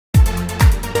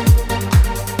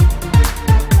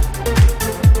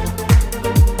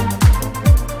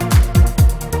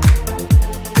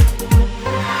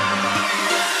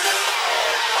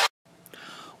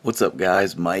What's up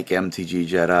guys, Mike MTG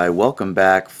Jedi. Welcome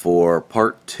back for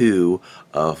part 2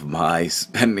 of my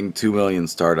spending 2 million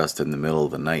Stardust in the middle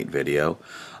of the night video.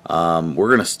 We're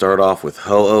going to start off with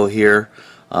Ho-Oh here.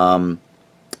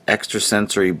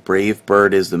 Extrasensory Brave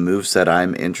Bird is the moveset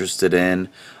I'm interested in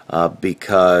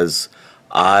because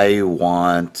I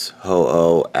want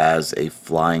Ho-Oh as a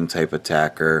flying type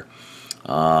attacker.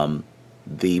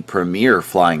 The premier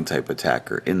flying type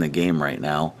attacker in the game right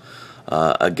now.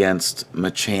 Against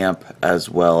Machamp as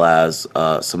well as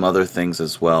some other things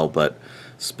as well, but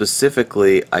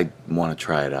specifically I want to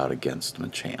try it out against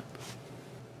Machamp.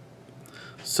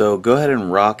 So go ahead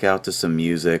and rock out to some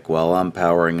music while I'm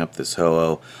powering up this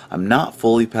Ho-Oh. I'm not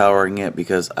fully powering it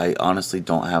because I honestly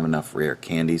don't have enough rare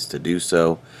candies to do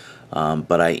so,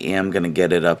 but I am going to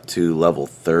get it up to level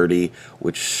 30,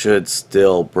 which should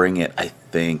still bring it, I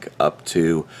think, up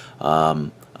to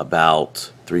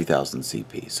about 3000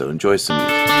 CP. So enjoy some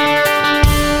music.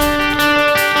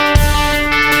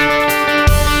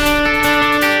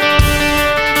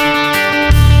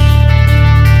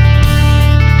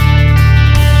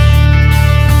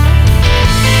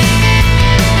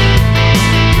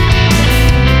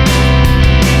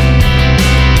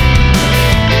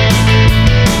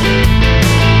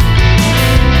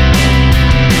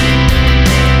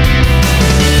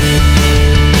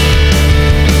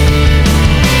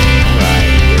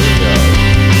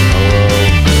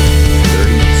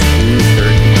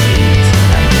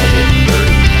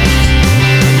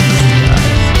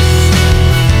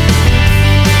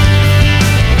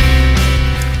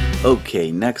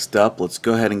 Okay, next up, let's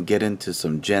go ahead and get into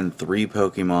some Gen 3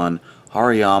 Pokemon.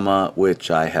 Hariyama,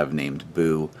 which I have named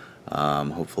Boo.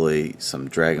 Hopefully some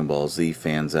Dragon Ball Z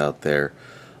fans out there.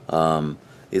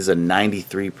 Is a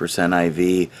 93%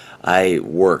 IV. I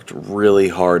worked really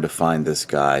hard to find this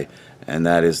guy, and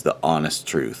that is the honest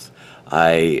truth.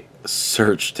 I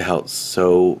searched out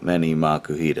so many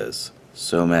Makuhitas.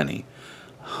 So many.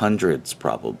 Hundreds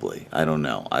probably. I don't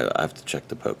know. I have to check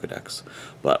the Pokedex.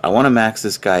 But I want to max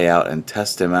this guy out and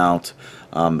test him out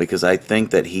because I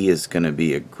think that he is going to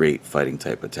be a great fighting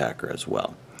type attacker as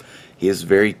well. He is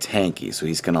very tanky, so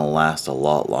he's going to last a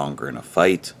lot longer in a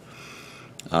fight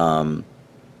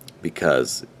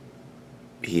because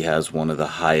he has one of the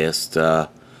highest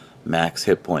max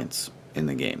hit points in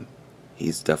the game.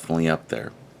 He's definitely up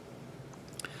there.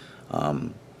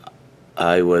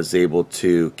 I was able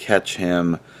to catch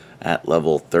him at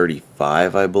level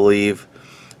 35, I believe,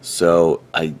 so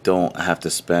I don't have to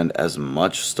spend as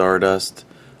much Stardust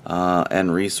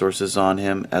and resources on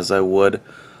him as I would,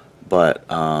 but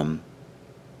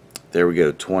there we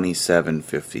go,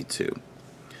 2752.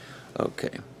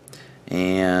 Okay,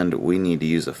 and we need to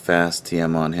use a fast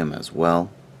TM on him as well.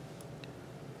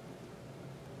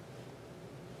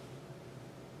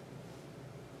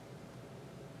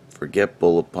 Forget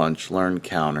Bullet Punch, learn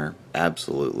Counter,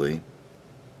 absolutely.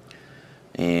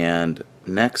 And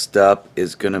next up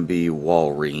is going to be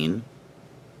Walrein.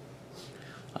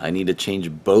 I need to change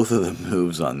both of the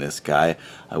moves on this guy.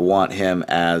 I want him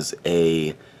as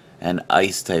an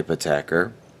ice type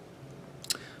attacker.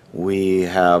 We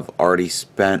have already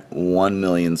spent 1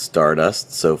 million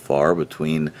Stardust so far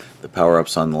between the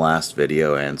power-ups on the last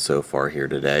video and so far here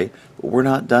today. But we're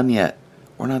not done yet.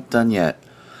 We're not done yet.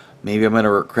 Maybe I'm going to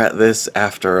regret this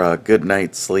after a good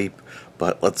night's sleep,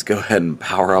 but let's go ahead and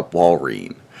power up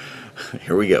Walrein.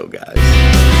 Here we go, guys.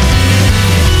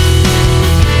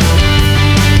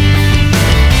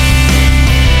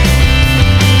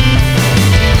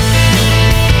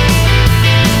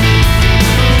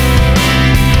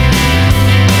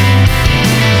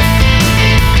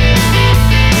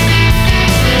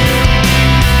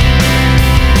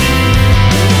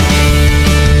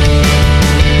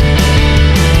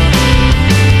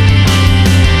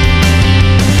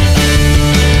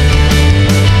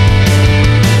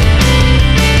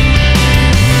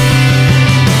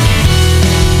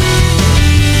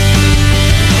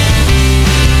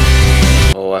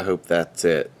 I hope that's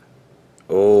it.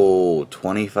 Oh,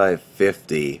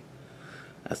 2550.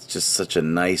 That's just such a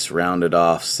nice rounded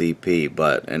off CP,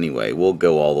 but anyway, we'll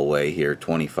go all the way here,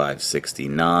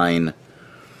 2569.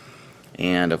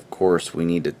 And of course we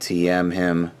need to TM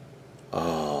him.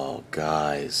 Oh,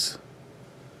 guys.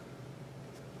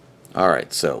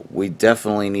 Alright, so we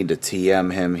definitely need to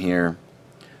TM him here.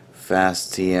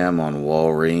 Fast TM on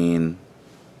Walrein.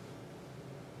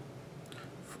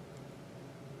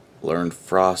 Learn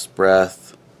Frost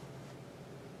Breath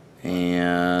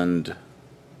and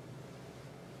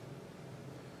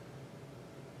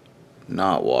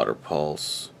not Water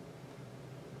Pulse.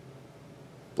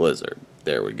 Blizzard.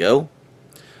 There we go.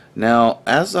 Now,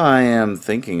 as I am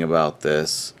thinking about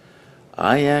this,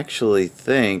 I actually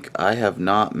think I have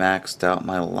not maxed out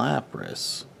my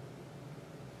Lapras.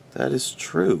 That is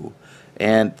true.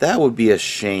 And that would be a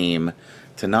shame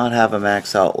to not have a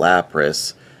max out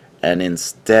Lapras and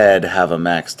instead have a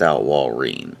maxed out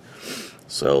Walrein.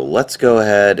 So let's go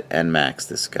ahead and max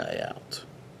this guy out.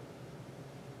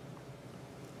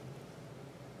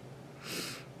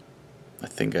 I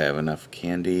think I have enough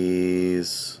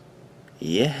candies.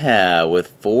 Yeah, with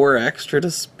 4 extra to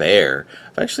spare.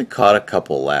 I've actually caught a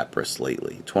couple Lapras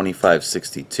lately.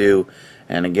 2562,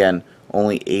 and again,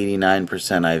 only 89%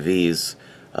 IVs,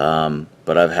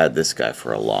 but I've had this guy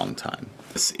for a long time.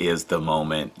 This is the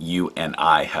moment you and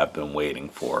I have been waiting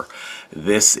for.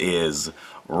 This is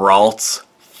Ralts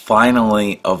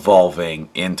finally evolving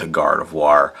into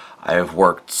Gardevoir. I have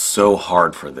worked so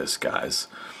hard for this, guys.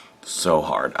 So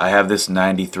hard. I have this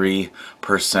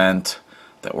 93%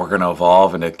 that we're going to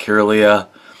evolve into Kirlia,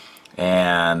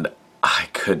 and I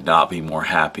could not be more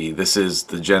happy. This is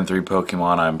the Gen 3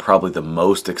 Pokemon I'm probably the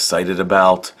most excited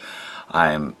about.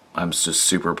 I'm just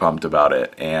super pumped about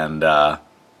it, and I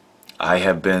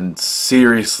have been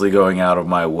seriously going out of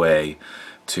my way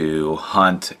to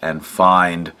hunt and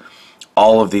find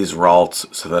all of these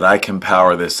Ralts so that I can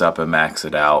power this up and max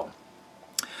it out.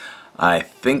 I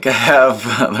think I have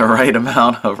the right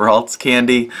amount of Ralts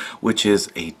candy, which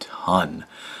is a ton,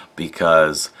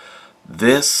 because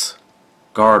this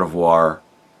Gardevoir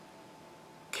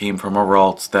came from a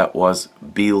Ralts that was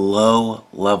below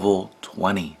level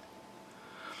 20.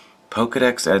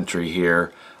 Pokedex entry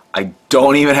here. I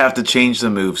don't even have to change the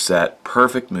moveset.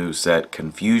 Perfect moveset.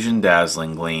 Confusion,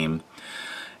 Dazzling Gleam,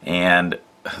 and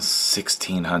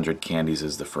 1600 candies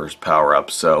is the first power up.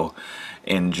 So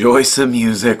enjoy some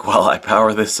music while I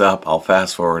power this up. I'll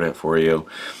fast forward it for you.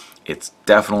 It's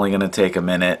definitely going to take a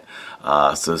minute,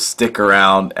 so stick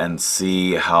around and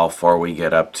see how far we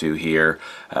get up to here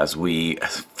as we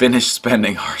finish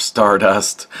spending our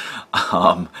Stardust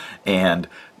and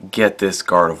get this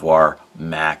Gardevoir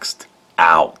maxed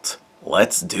out.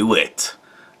 Let's do it.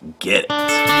 Get it.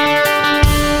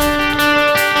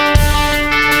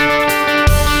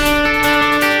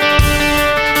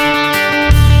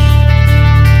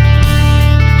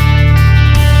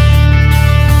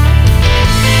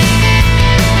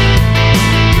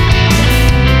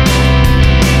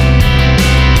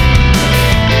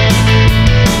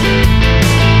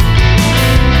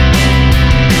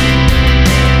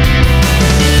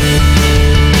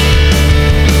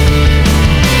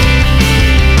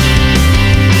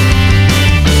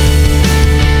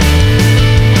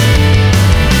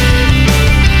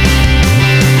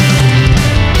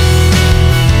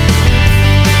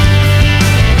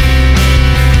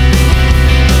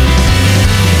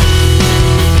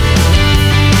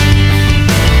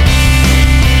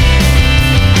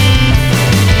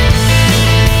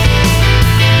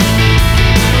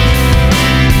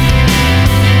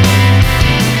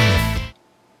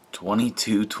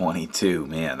 2222,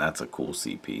 man, that's a cool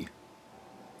CP.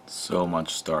 So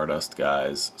much Stardust,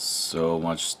 guys. So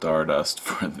much Stardust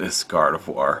for this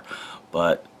Gardevoir,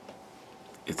 but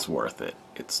it's worth it.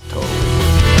 It's totally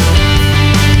worth it.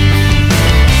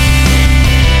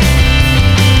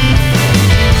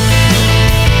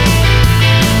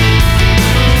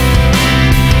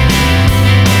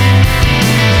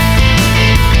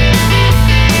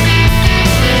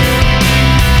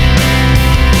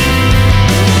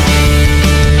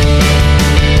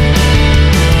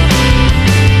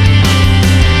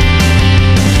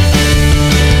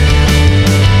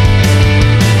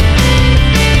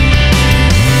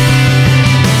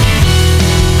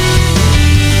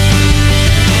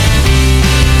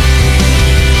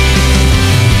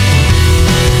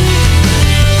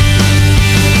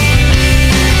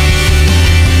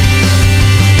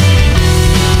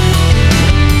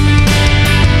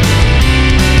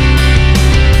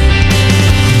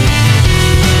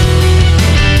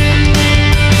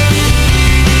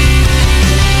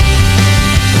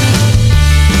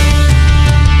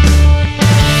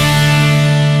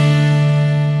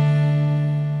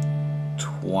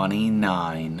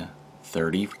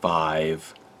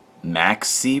 2935 max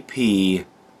CP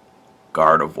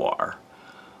Gardevoir.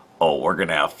 Oh, we're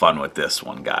gonna have fun with this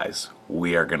one, guys.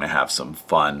 We are gonna have some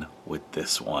fun with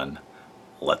this one.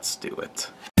 Let's do it.